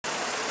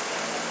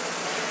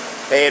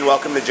Hey, and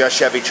welcome to Just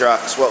Chevy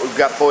Trucks. What we've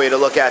got for you to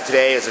look at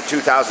today is a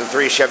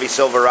 2003 Chevy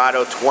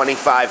Silverado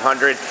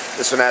 2500.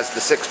 This one has the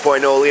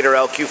 6.0 liter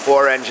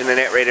LQ4 engine in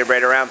it, rated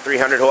right around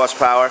 300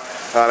 horsepower.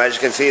 As you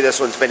can see,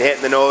 this one's been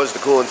hitting the nose. The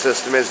cooling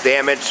system is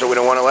damaged, so we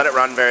don't want to let it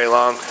run very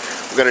long.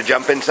 We're going to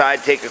jump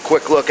inside, take a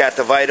quick look at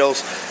the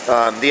vitals.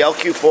 The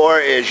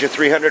LQ4 is your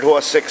 300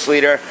 horse 6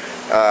 liter.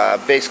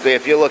 Basically,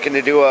 if you're looking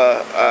to do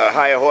a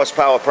higher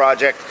horsepower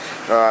project,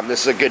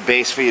 this is a good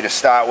base for you to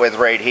start with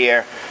right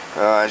here.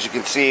 As you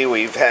can see,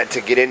 we've had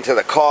to get into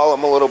the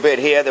column a little bit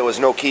here. There was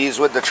no keys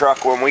with the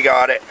truck when we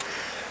got it.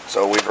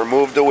 So we've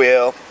removed the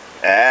wheel,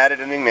 added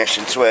an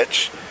ignition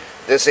switch,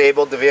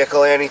 disabled the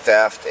vehicle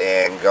anti-theft,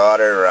 and got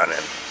her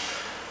running.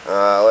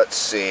 Let's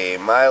see,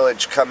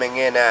 mileage coming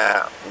in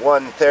at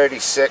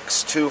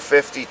 136,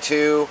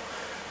 252.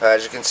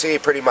 As you can see,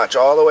 pretty much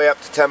all the way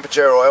up to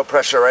temperature, oil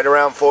pressure right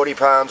around 40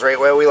 pounds, right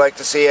where we like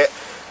to see it.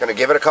 Gonna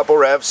give it a couple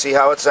revs, see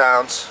how it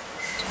sounds.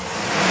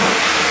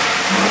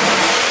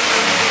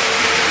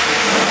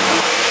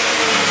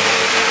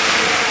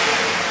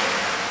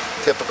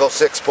 Typical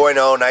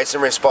 6.0, nice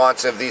and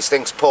responsive. These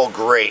things pull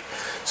great.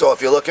 So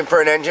if you're looking for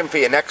an engine for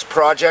your next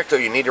project, or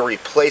you need a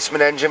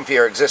replacement engine for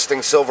your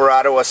existing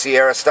Silverado or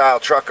Sierra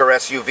style truck or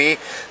SUV,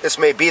 this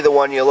may be the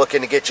one you're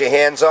looking to get your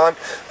hands on.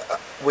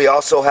 We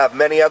also have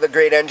many other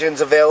great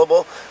engines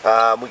available.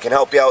 We can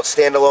help you out,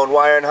 standalone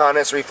wiring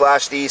harness,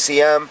 reflash the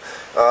ECM,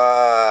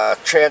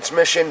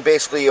 transmission,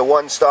 basically a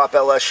one-stop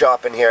LS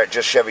shop in here at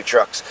Just Chevy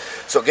Trucks.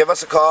 So give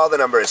us a call. The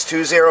number is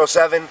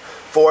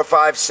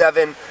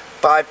 207-457-5500.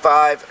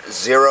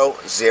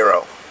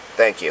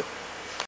 Thank you.